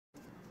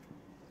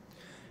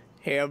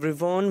Hey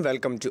everyone,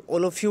 welcome to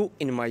all of you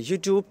in my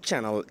YouTube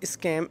channel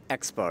Scam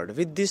Expert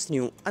with this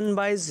new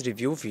unbiased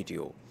review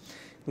video.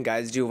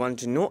 Guys, do you want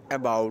to know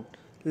about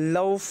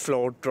Luv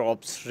Flow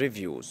Drops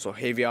Reviews? So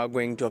here we are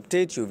going to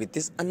update you with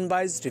this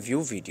unbiased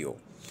review video.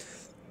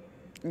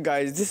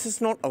 Guys, this is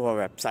not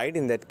our website.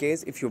 In that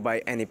case, if you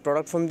buy any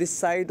product from this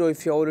site or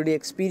if you already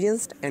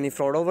experienced any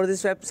fraud over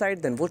this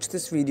website, then watch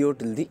this video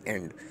till the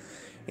end.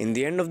 In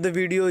the end of the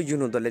video, you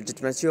know the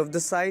legitimacy of the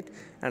site,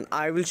 and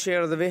I will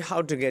share the way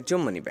how to get your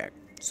money back.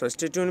 So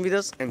stay tuned with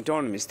us and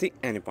don't miss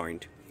any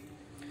point.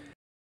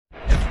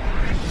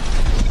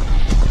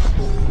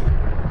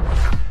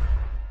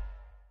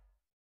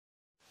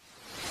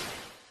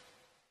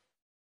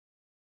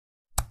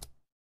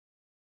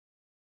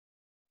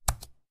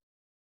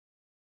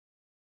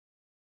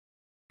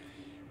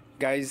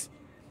 Guys,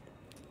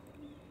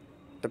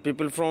 the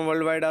people from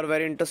worldwide are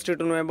very interested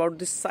to know about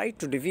this site.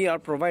 Today we are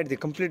provide the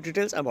complete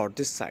details about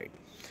this site.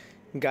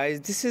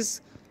 Guys,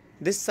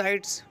 this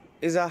site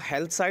is a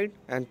health site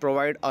and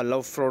provide a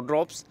Luv Flow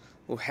Drops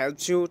who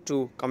helps you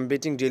to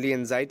combating daily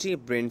anxiety,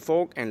 brain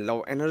fog and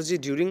low energy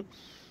during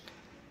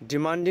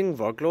demanding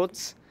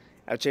workloads,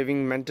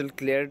 achieving mental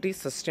clarity,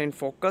 sustained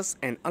focus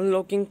and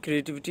unlocking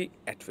creativity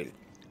at will.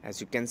 As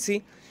you can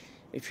see,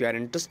 if you are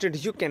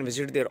interested, you can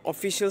visit their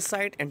official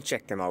site and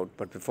check them out.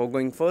 But before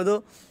going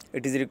further,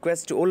 it is a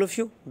request to all of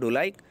you, do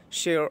like,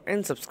 share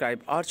and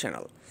subscribe our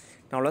channel.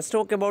 Now let's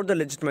talk about the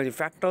legitimacy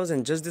factors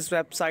and judge this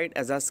website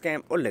as a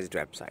scam or legit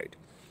website.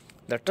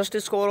 The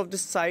trust score of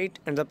this site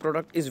and the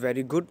product is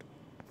very good.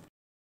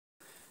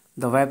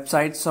 The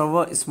website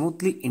server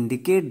smoothly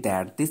indicate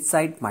that this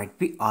site might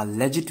be a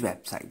legit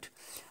website.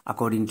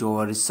 According to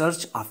our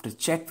research, after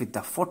check with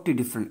the 40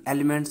 different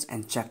elements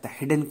and check the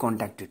hidden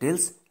contact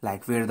details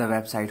like where the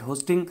website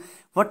hosting,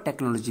 what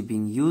technology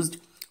being used,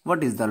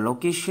 what is the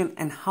location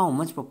and how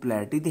much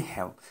popularity they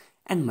have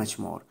and much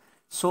more.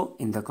 So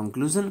in the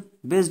conclusion,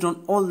 based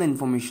on all the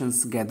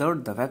informations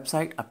gathered, the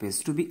website appears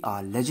to be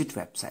a legit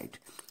website.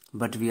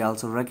 But we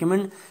also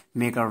recommend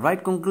make a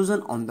right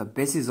conclusion on the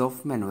basis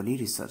of manually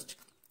research.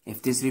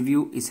 If this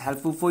review is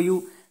helpful for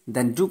you,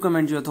 then do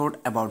comment your thought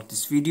about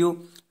this video.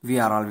 We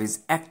are always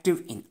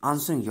active in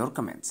answering your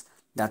comments.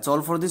 That's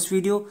all for this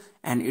video,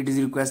 and it is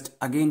a request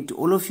again to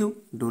all of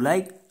you, do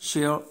like,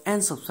 share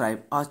and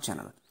subscribe our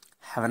channel.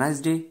 Have a nice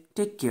day.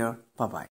 Take care. Bye bye.